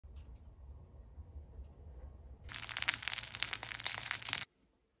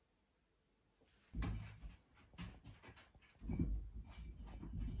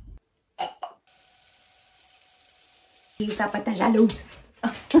Dapat na jalouse.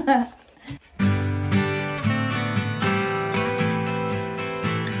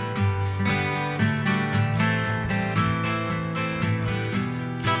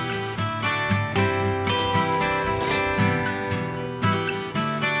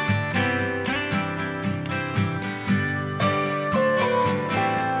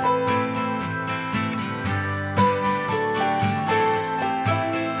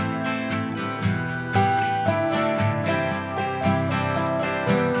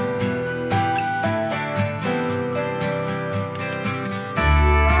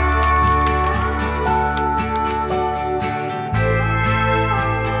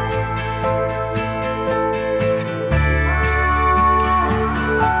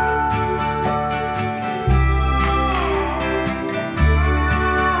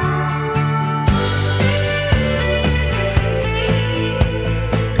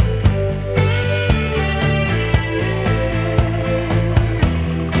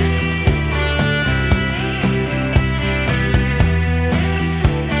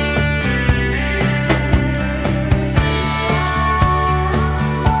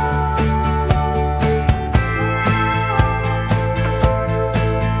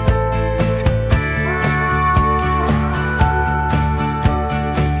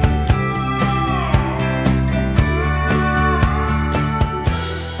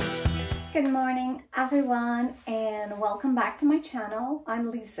 Everyone, and welcome back to my channel. I'm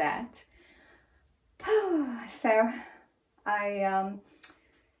Lisette. So I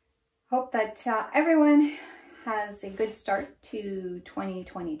hope that everyone has a good start to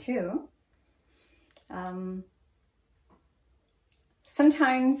 2022.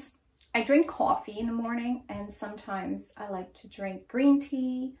 Sometimes I drink coffee in the morning, and sometimes I like to drink green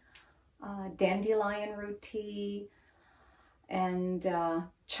tea, dandelion root tea, and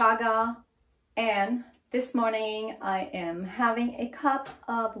chaga. And this morning I am having a cup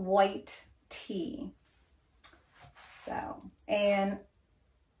of white tea. So, and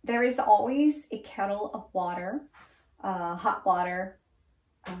there is always a kettle of water, hot water,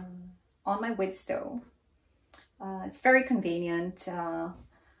 on my wood stove. It's very convenient,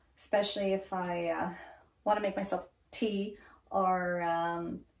 especially if I want to make myself tea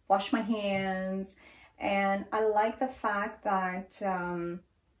or wash my hands. And I like the fact that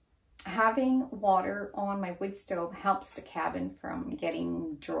having water on my wood stove helps the cabin from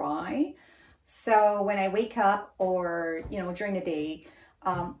getting dry. So when I wake up or, during the day,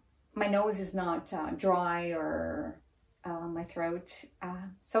 my nose is not dry or my throat.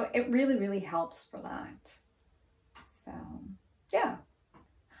 So it really, really helps for that. So, yeah.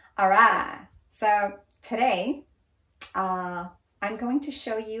 All right. So today, I'm going to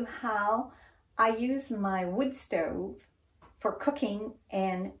show you how I use my wood stove for cooking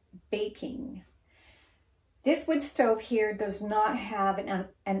and baking. This wood stove here does not have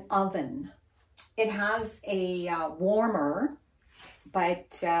an oven. It has a warmer,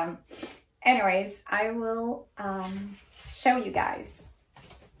 but anyways, I will show you guys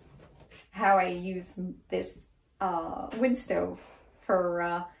how I use this wood stove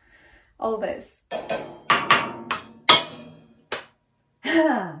for all this.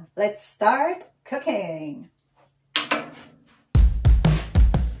 Let's start cooking.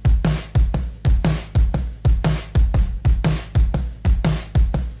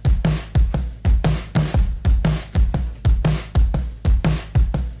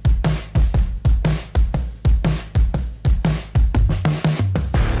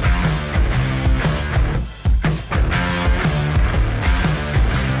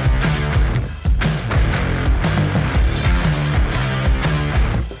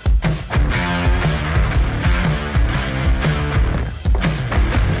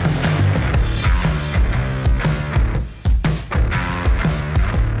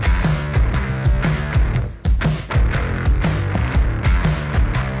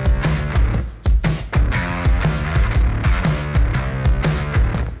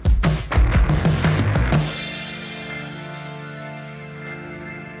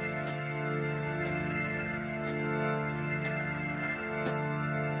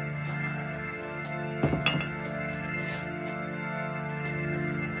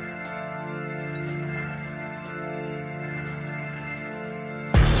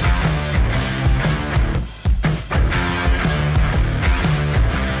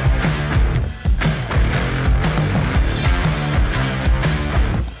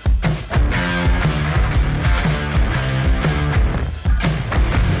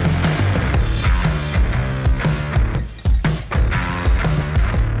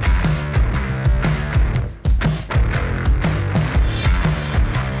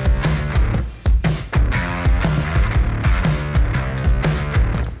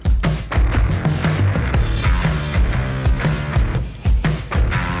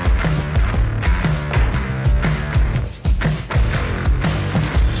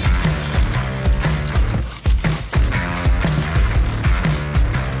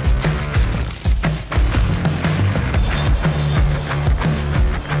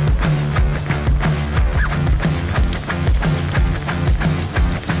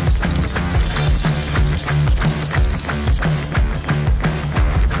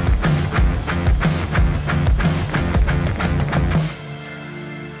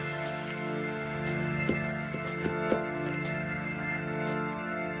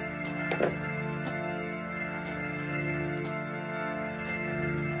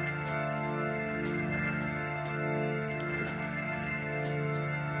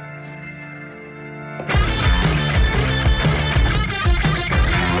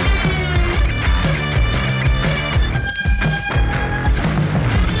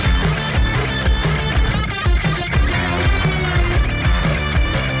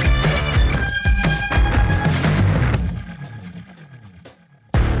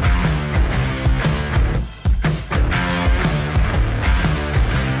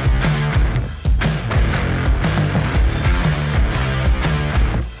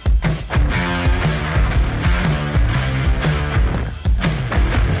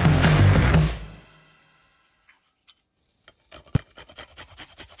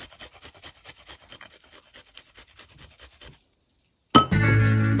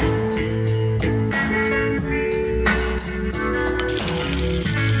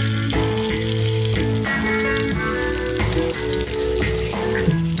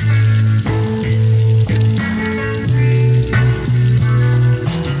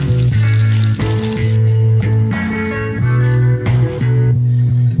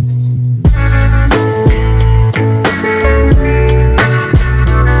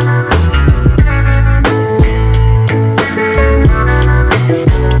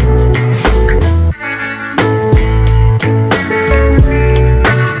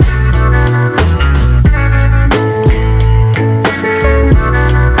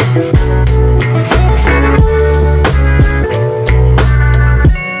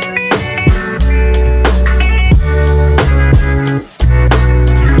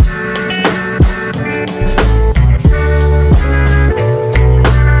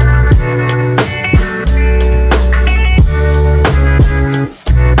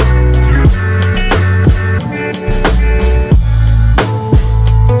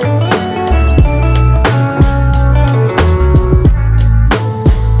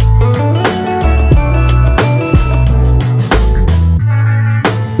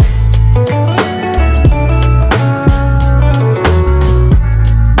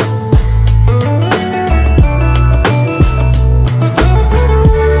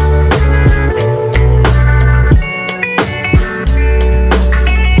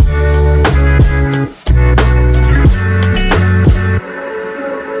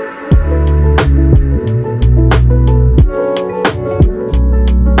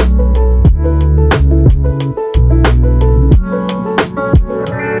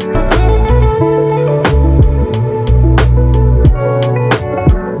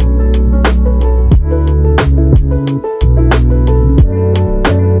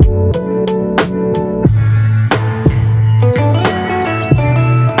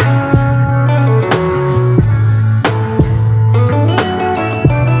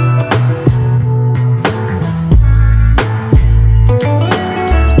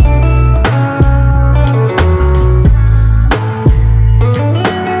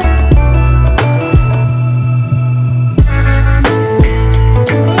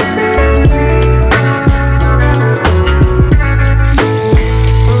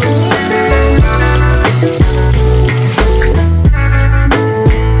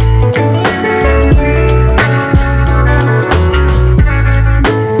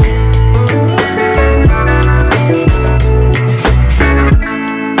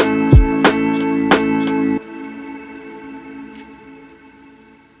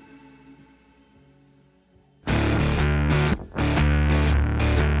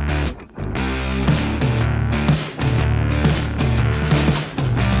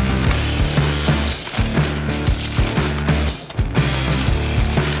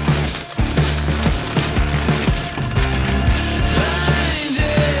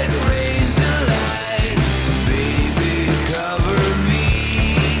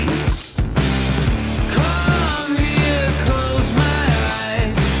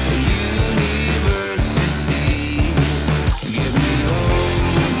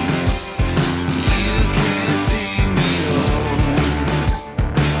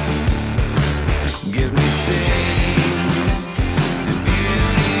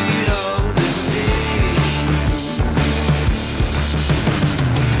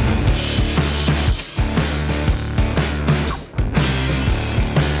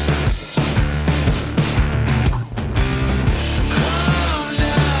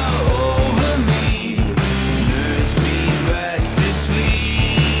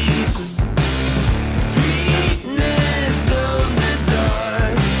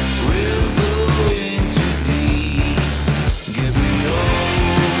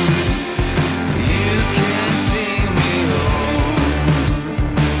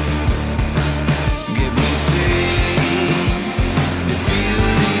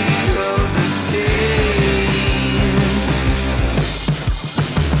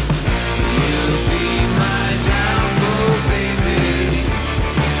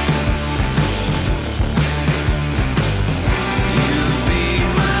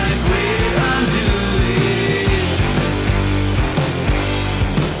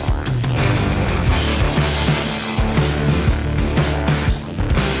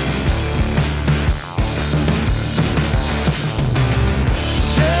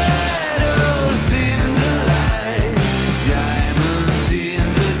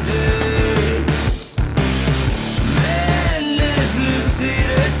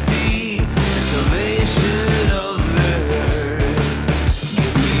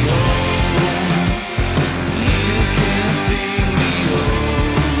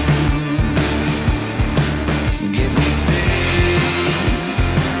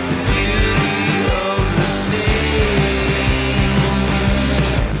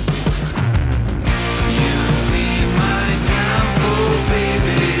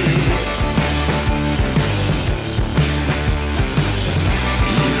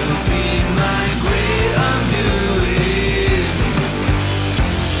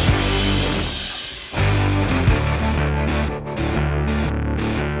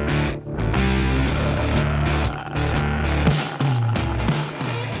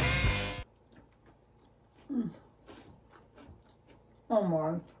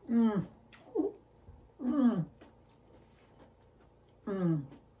 more. Mm. Mm. Mm.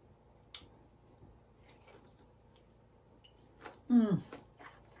 Mm.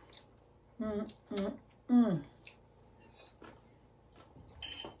 Mm. Mm. Mm.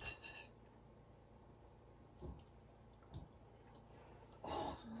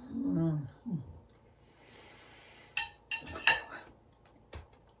 Mm.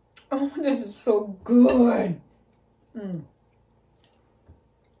 Oh, this is so good. Mm.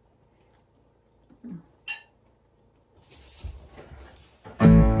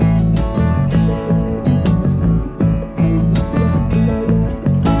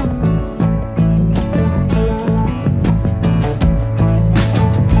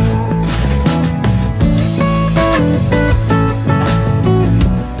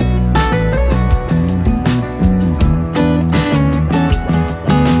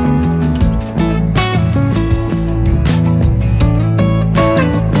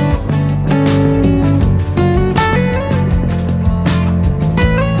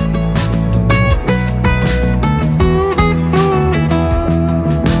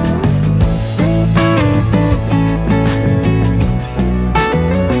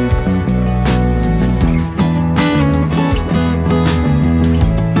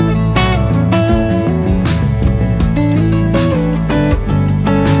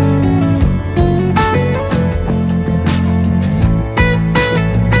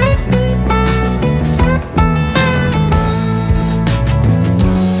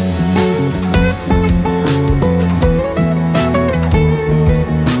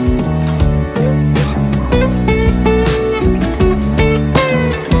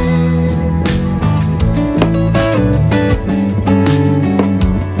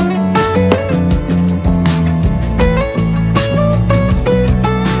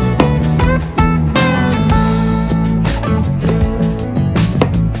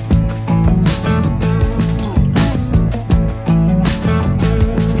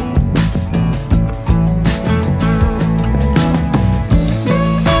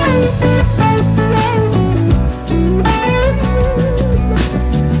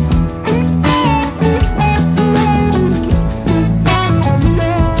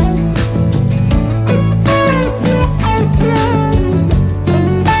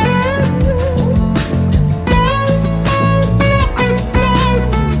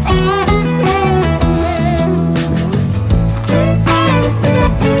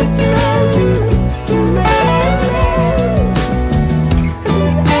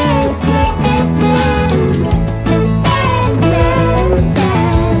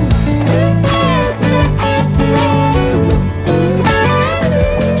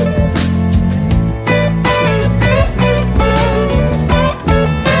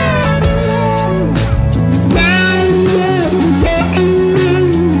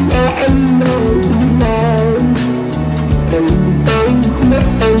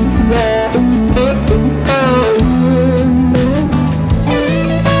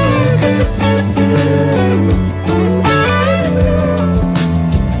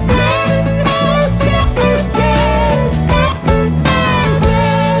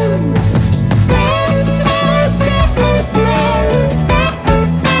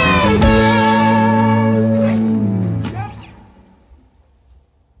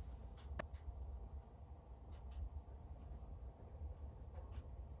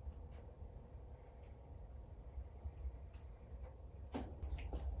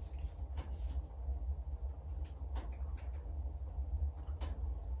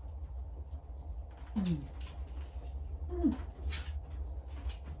 Mm. Mm.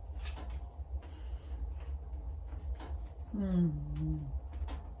 Mm.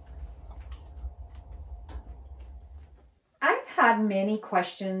 I've had many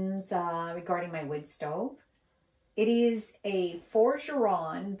questions regarding my wood stove. It is a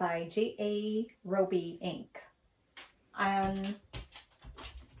Forgeron by J.A.Roby Inc. And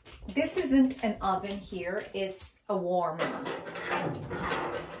this isn't an oven here, it's a warmer.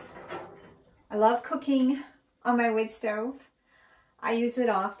 I love cooking on my wood stove. I use it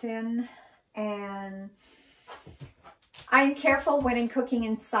often, and I'm careful when I'm cooking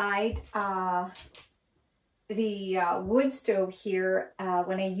inside the wood stove here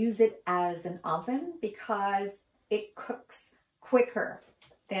when I use it as an oven, because it cooks quicker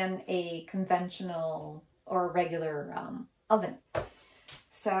than a conventional or regular oven.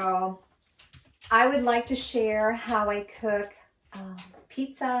 So I would like to share how I cook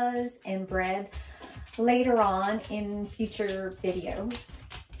pizzas and bread later on in future videos.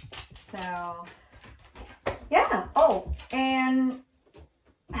 So yeah. Oh, and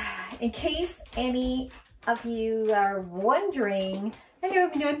in case any of you are wondering Hello,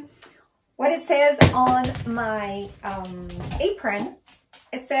 Minun. What it says on my apron,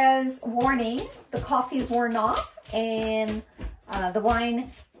 it says, warning, the coffee is worn off and the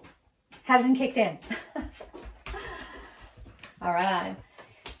wine hasn't kicked in. All right.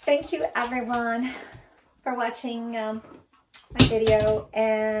 Thank you, everyone, for watching my video.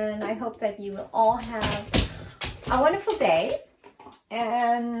 And I hope that you will all have a wonderful day.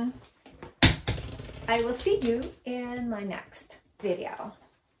 And I will see you in my next video.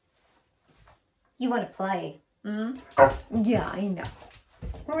 You want to play? Yeah, I know.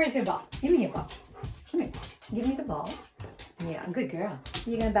 Where's your ball? Give me your ball. Come here. Give me the ball. Yeah, good girl.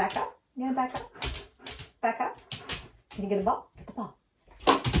 You gonna back up? You gonna back up? Back up. Can you get the ball? Get the ball.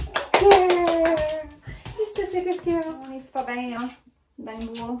 Yeah! You're such a good girl. C'est pas bien, hein? Dans le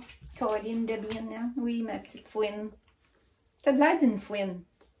bois. Colline de bien, hein? Oui, ma petite fouine. T'as l'air d'une fouine.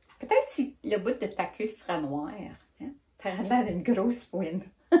 Peut-être si le bout de ta queue sera noir, hein? T'auras l'air d'une grosse fouine.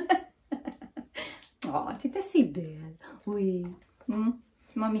 Oh, t'es assez belle. Oui.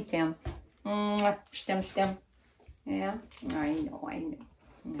 Mommy t'aime. Je t'aime, je t'aime. Yeah? I know, I know.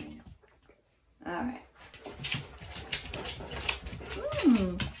 I know. All right.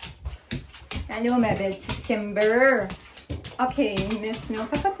 Allô, ma belle petite Kimber. OK, Miss Snow,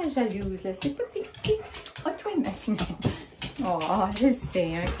 fais pas ta jalouse, là. C'est pas tes... Oh, toi, Miss Snow. Oh, je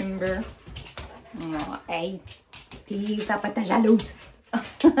sais, hein, Kimber. Oh, hey. T'es pas ta jalouse.